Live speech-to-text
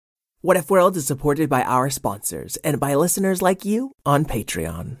What If World is supported by our sponsors and by listeners like you on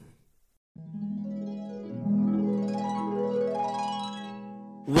Patreon.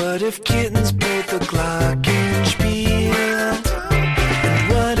 What if kittens played the glockenspiel?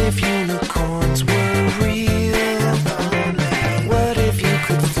 And what if unicorns were real? What if you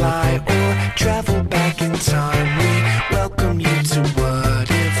could fly or travel back in time? We welcome you to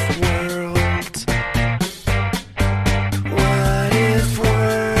What If World. What If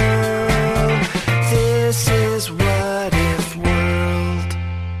World? This is What If World.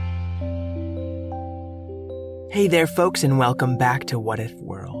 Hey there, folks, and welcome back to What If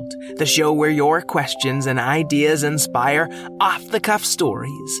World, the show where your questions and ideas inspire off-the-cuff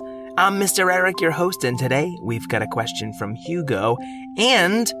stories. I'm Mr. Eric, your host, and today we've got a question from Hugo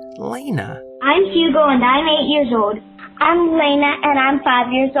and Lena. I'm Hugo and I'm 8 years old. I'm Lena and I'm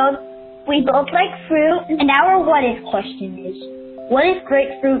 5 years old. We both like fruit, and our what if question is, what if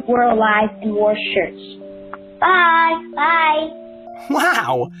grapefruit were alive and wore shirts? Bye! Bye!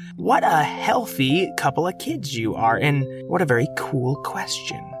 Wow, what a healthy couple of kids you are, and what a very cool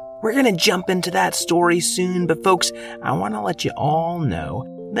question. We're going to jump into that story soon, but folks, I want to let you all know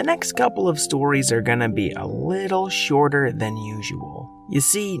the next couple of stories are going to be a little shorter than usual. You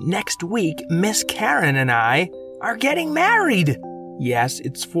see, next week, Miss Karen and I are getting married. Yes,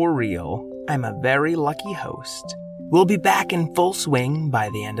 it's for real. I'm a very lucky host. We'll be back in full swing by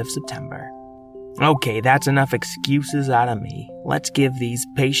the end of September. Okay, that's enough excuses out of me. Let's give these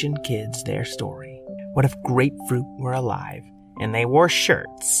patient kids their story. What if grapefruit were alive and they wore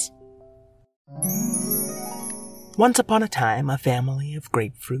shirts? Once upon a time, a family of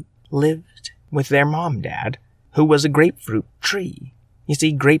grapefruit lived with their mom-dad, who was a grapefruit tree. You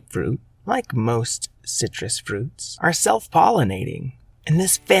see, grapefruit, like most citrus fruits, are self-pollinating. And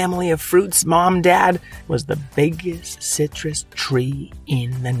this family of fruits' mom-dad was the biggest citrus tree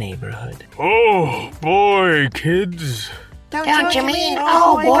in the neighborhood. Oh, boy, kids. Don't you mean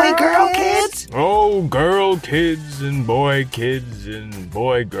boy-girl kids? Oh, girl kids and boy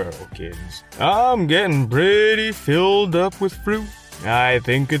girl kids. I'm getting pretty filled up with fruit. I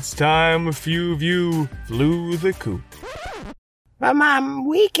think it's time a few of you flew the coop. But Mom,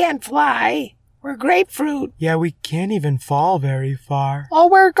 we can't fly. We're grapefruit. Yeah, we can't even fall very far. Oh,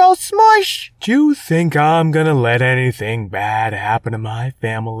 we're go smush. Do you think I'm gonna let anything bad happen to my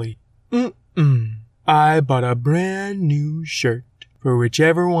family? I bought a brand new shirt for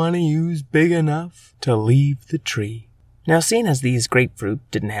whichever one of you's big enough to leave the tree. Now, seeing as these grapefruit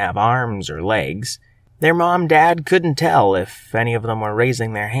didn't have arms or legs, their mom-dad couldn't tell if any of them were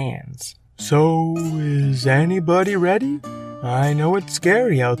raising their hands. So, is anybody ready? I know it's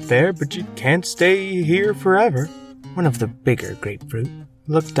scary out there, but you can't stay here forever. One of the bigger grapefruit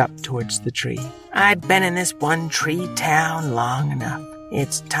looked up towards the tree. I've been in this one tree town long enough.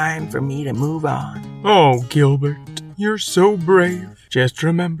 It's time for me to move on. Oh, Gilbert, you're so brave. Just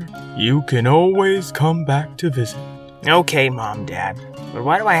remember, you can always come back to visit. Okay, Mom-Dad, but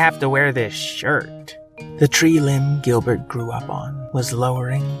why do I have to wear this shirt? The tree limb Gilbert grew up on was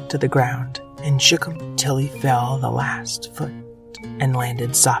lowering to the ground and shook him till he fell the last foot and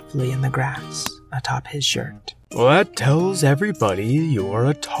landed softly in the grass atop his shirt. Well, that tells everybody you're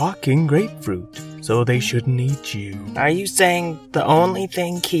a talking grapefruit, so they shouldn't eat you. Are you saying the only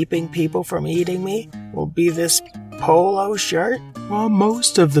thing keeping people from eating me will be this polo shirt? Well,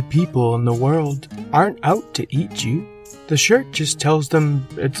 most of the people in the world aren't out to eat you. The shirt just tells them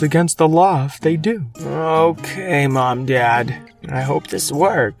it's against the law if they do. Okay, Mom-Dad, I hope this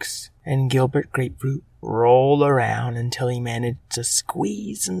works. And Gilbert Grapefruit rolled around until he managed to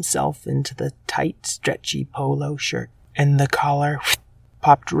squeeze himself into the tight, stretchy polo shirt. And the collar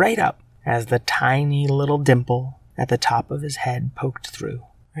popped right up as the tiny little dimple at the top of his head poked through.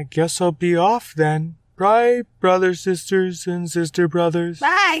 I guess I'll be off then. Bye, brother sisters and sister brothers.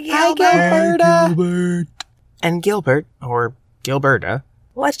 Bye, Gilbert. Bye, Gilbert. And Gilbert, or Gilberta,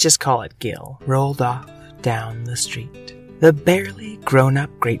 let's just call it Gil, rolled off down the street. The barely grown-up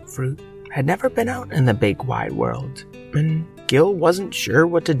grapefruit had never been out in the big wide world, and Gil wasn't sure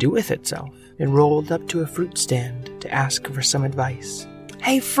what to do with itself. It rolled up to a fruit stand to ask for some advice.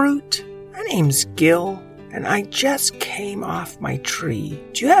 Hey, fruit, my name's Gil, and I just came off my tree.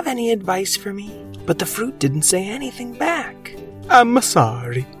 Do you have any advice for me? But the fruit didn't say anything back. I'm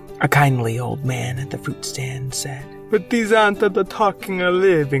sorry, a kindly old man at the fruit stand said. But these aren't the talking or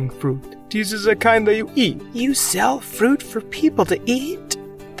living fruit. These is the kind that you eat. You sell fruit for people to eat?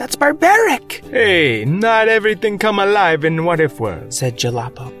 That's barbaric. Hey, not everything come alive in What If World, said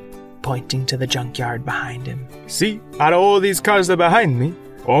Jalapa, pointing to the junkyard behind him. See, out of all these cars that are behind me,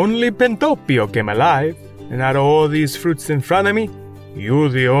 only Pentopio came alive. And out of all these fruits in front of me, You're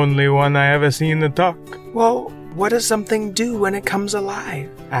the only one I ever seen to talk. Well, what does something do when it comes alive?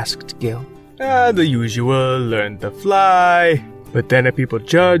 Asked Gil. The usual, learn to fly, but then if people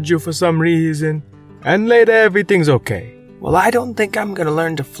judge you for some reason, and later everything's okay. Well, I don't think I'm gonna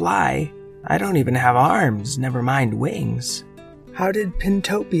learn to fly. I don't even have arms, never mind wings. How did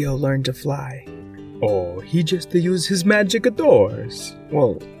Pintopio learn to fly? Oh, he just used his magic doors.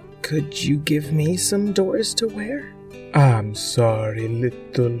 Well, could you give me some doors to wear? I'm sorry,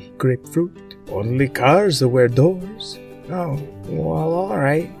 little grapefruit. Only cars wear doors. Oh, well,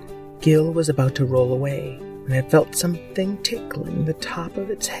 alright. Gil was about to roll away, and it felt something tickling the top of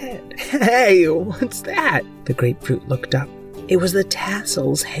its head. Hey, what's that? The grapefruit looked up. It was the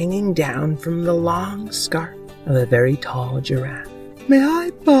tassels hanging down from the long scarf of a very tall giraffe. May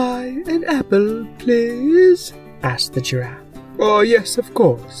I buy an apple, please? Asked the giraffe. Oh, yes, of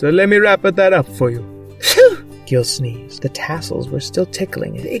course. Let me wrap that up for you. Gil sneezed. The tassels were still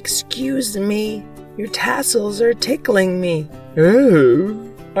tickling it. Excuse me, your tassels are tickling me.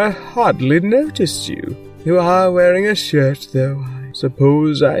 Oh, I hardly noticed you. You are wearing a shirt, though. I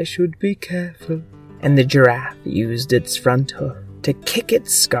suppose I should be careful. And the giraffe used its front hoof to kick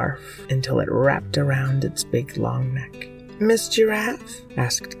its scarf until it wrapped around its big long neck. Miss Giraffe,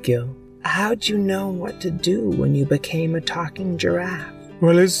 asked Gil, how'd you know what to do when you became a talking giraffe?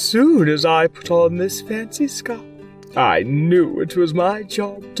 Well, as soon as I put on this fancy scarf, I knew it was my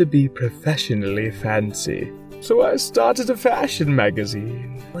job to be professionally fancy. So I started a fashion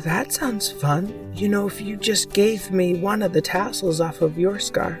magazine. Well, that sounds fun. You know, if you just gave me one of the tassels off of your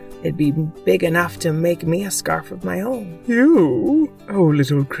scarf, it'd be big enough to make me a scarf of my own. You? Oh,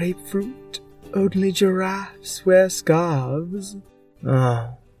 little grapefruit. Only giraffes wear scarves.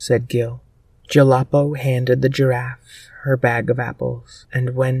 Oh, said Gil. Jaloppo handed the giraffe her bag of apples,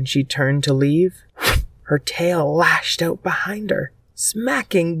 and when she turned to leave, her tail lashed out behind her,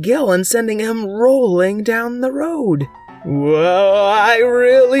 smacking Gil and sending him rolling down the road. Well, I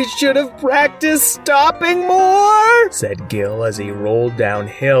really should have practiced stopping more, said Gil as he rolled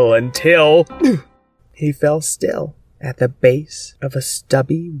downhill until he fell still at the base of a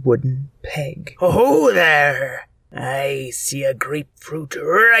stubby wooden peg. Oh there! I see a grapefruit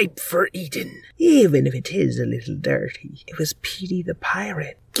ripe for eating, even if it is a little dirty. It was Petey the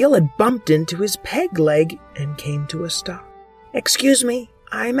pirate. Gil had bumped into his peg leg and came to a stop. Excuse me,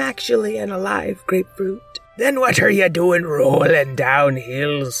 I'm actually an alive grapefruit. Then what are you doing rolling down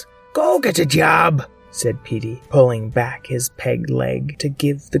hills? Go get a job, said Petey, pulling back his peg leg to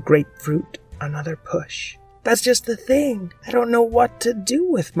give the grapefruit another push. That's just the thing. I don't know what to do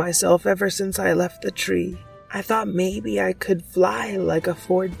with myself ever since I left the tree. I thought maybe I could fly like a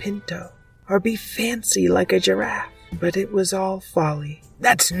Ford Pinto, or be fancy like a giraffe, but it was all folly.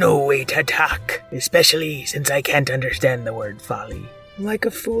 That's no way to talk, especially since I can't understand the word folly. Like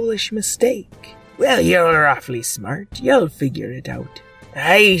a foolish mistake. Well, you're awfully smart. You'll figure it out.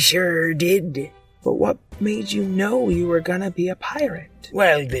 I sure did. But what made you know you were gonna be a pirate?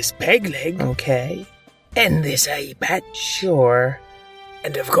 Well, this peg leg. Okay. And this eye patch. Sure.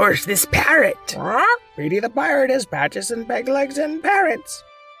 And of course this parrot. Petey the pirate has patches and peg legs and parrots.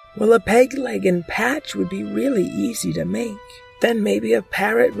 Well, a peg leg and patch would be really easy to make. Then maybe a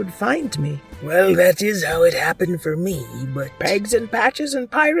parrot would find me. Well, that is how it happened for me, but pegs and patches and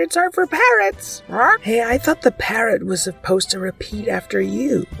pirates are for parrots. Hey, I thought the parrot was supposed to repeat after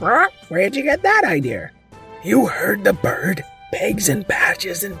you. Where'd you get that idea? You heard the bird. Pegs and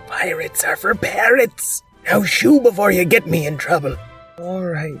patches and pirates are for parrots. Now shoo before you get me in trouble. All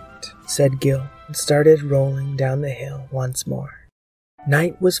right, said Gil, and started rolling down the hill once more.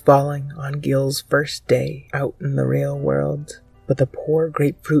 Night was falling on Gil's first day out in the real world, but the poor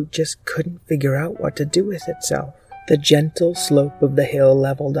grapefruit just couldn't figure out what to do with itself. The gentle slope of the hill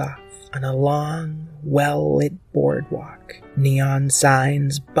leveled off on a long, well-lit boardwalk, neon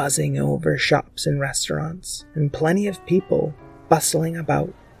signs buzzing over shops and restaurants, and plenty of people bustling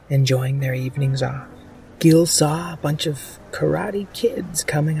about, enjoying their evenings off. Gil saw a bunch of karate kids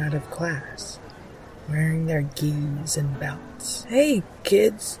coming out of class, wearing their gis and belts. Hey,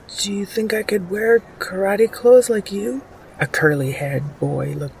 kids, do you think I could wear karate clothes like you? A curly-haired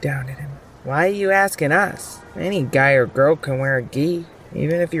boy looked down at him. Why are you asking us? Any guy or girl can wear a gi,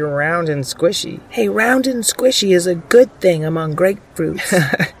 even if you're round and squishy. Hey, round and squishy is a good thing among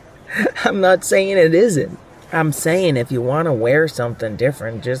grapefruits. I'm not saying it isn't. I'm saying if you want to wear something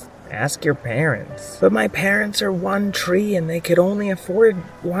different, just ask your parents. But my parents are one tree and they could only afford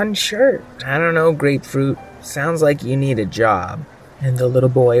one shirt. I don't know, grapefruit. Sounds like you need a job. And the little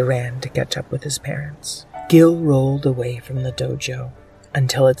boy ran to catch up with his parents. Gil rolled away from the dojo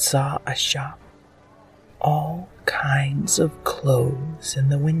until it saw a shop, all kinds of clothes in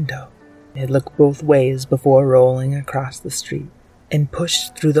the window. It looked both ways before rolling across the street and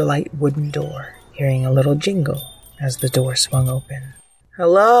pushed through the light wooden door, hearing a little jingle as the door swung open.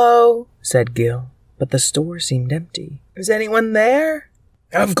 "Hello?" said Gil, but the store seemed empty. "Is anyone there?"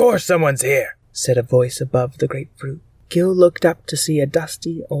 Of course someone's here, said a voice above the grapefruit. Gil looked up to see a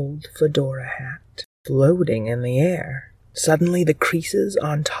dusty old fedora hat floating in the air. Suddenly the creases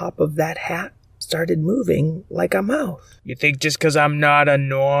on top of that hat started moving like a mouth. You think just 'cause I'm not a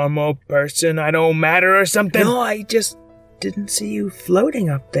normal person I don't matter or something? "No, I just didn't see you floating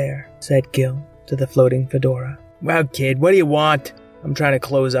up there," said Gil to the floating fedora. Well, kid, what do you want? I'm trying to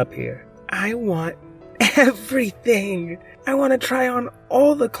close up here. "I want everything. I want to try on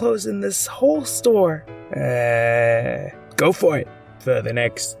all the clothes in this whole store." Go for it for the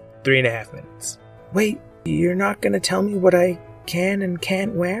next 3.5 minutes. "Wait, you're not going to tell me what I can and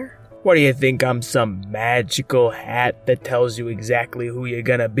can't wear?" What do you think, I'm some magical hat that tells you exactly who you're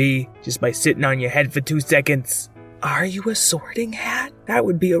gonna be just by sitting on your head for 2 seconds? "Are you a sorting hat? That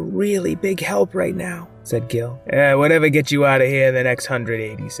would be a really big help right now," said Gil. Whatever gets you out of here in the next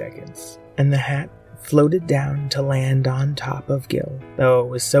 180 seconds. And the hat floated down to land on top of Gil, though it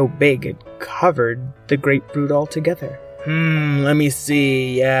was so big it covered the grapefruit altogether. Let me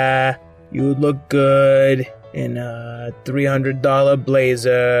see. You would look good in a $300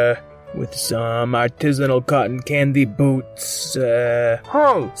 blazer with some artisanal cotton candy boots.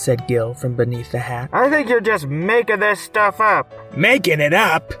 "Hey," said Gil from beneath the hat. "I think you're just making this stuff up." Making it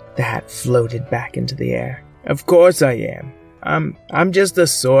up? The hat floated back into the air. Of course I am. I'm just a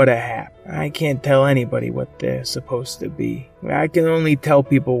sorta hat. I can't tell anybody what they're supposed to be. I can only tell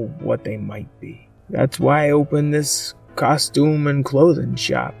people what they might be. That's why I opened this costume and clothing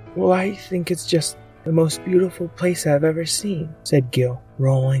shop. "Well, I think it's just the most beautiful place I've ever seen," said Gil,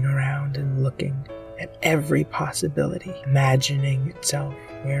 rolling around and looking at every possibility, imagining itself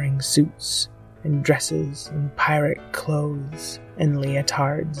wearing suits and dresses and pirate clothes and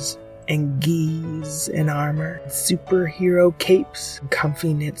leotards and geese and armor, and superhero capes and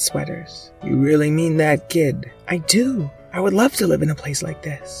comfy knit sweaters. You really mean that, kid? "I do. I would love to live in a place like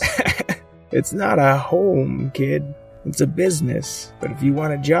this." It's not a home, kid. It's a business. But if you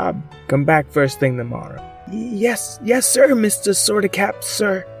want a job, come back first thing tomorrow. Yes, sir, Mr. Sorta Cap,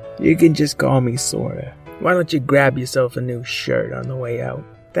 sir." You can just call me Sorta. Why don't you grab yourself a new shirt on the way out?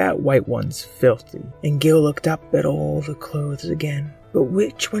 That white one's filthy. And Gil looked up at all the clothes again. "But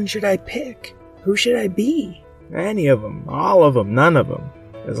which one should I pick? Who should I be?" Any of them. All of them. None of them.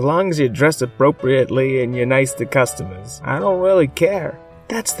 As long as you dress appropriately and you're nice to customers, I don't really care.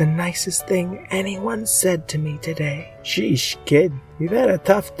 "That's the nicest thing anyone said to me today." Sheesh, kid. You've had a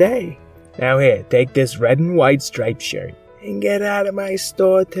tough day. Now here, take this red and white striped shirt. And get out of my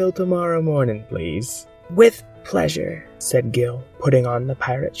store till tomorrow morning, please. "With pleasure," said Gil, putting on the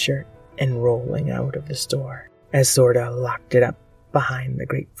pirate shirt and rolling out of the store, as Sorta locked it up behind the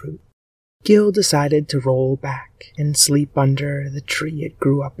grapefruit. Gil decided to roll back and sleep under the tree it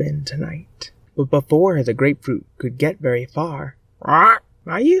grew up in tonight. But before the grapefruit could get very far,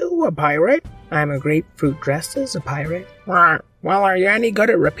 Are you a pirate? "I'm a grapefruit dressed as a pirate." Well, are you any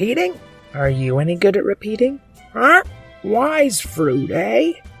good at repeating? "Are you any good at repeating?" Wise fruit,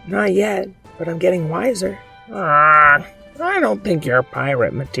 eh? "Not yet, but I'm getting wiser." I don't think you're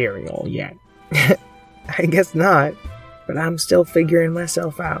pirate material yet. "I guess not, but I'm still figuring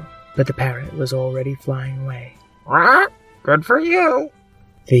myself out." But the parrot was already flying away. Good for you.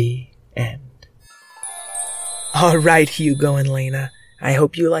 The end. All right, Hugo and Lena. I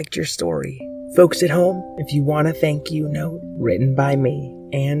hope you liked your story. Folks at home, if you want a thank you note written by me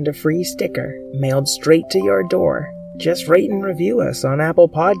and a free sticker mailed straight to your door, just rate and review us on Apple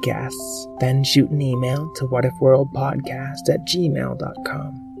Podcasts. Then shoot an email to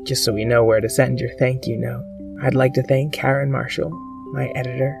whatifworldpodcast@gmail.com, just so we know where to send your thank you note. I'd like to thank Karen Marshall, my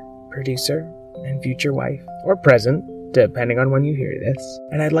editor, producer, and future wife, or present, depending on when you hear this.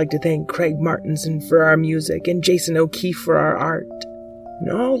 And I'd like to thank Craig Martinson for our music and Jason O'Keefe for our art.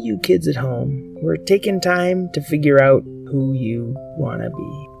 And all you kids at home, we're taking time to figure out who you want to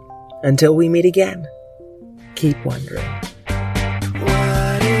be. Until we meet again, keep wondering.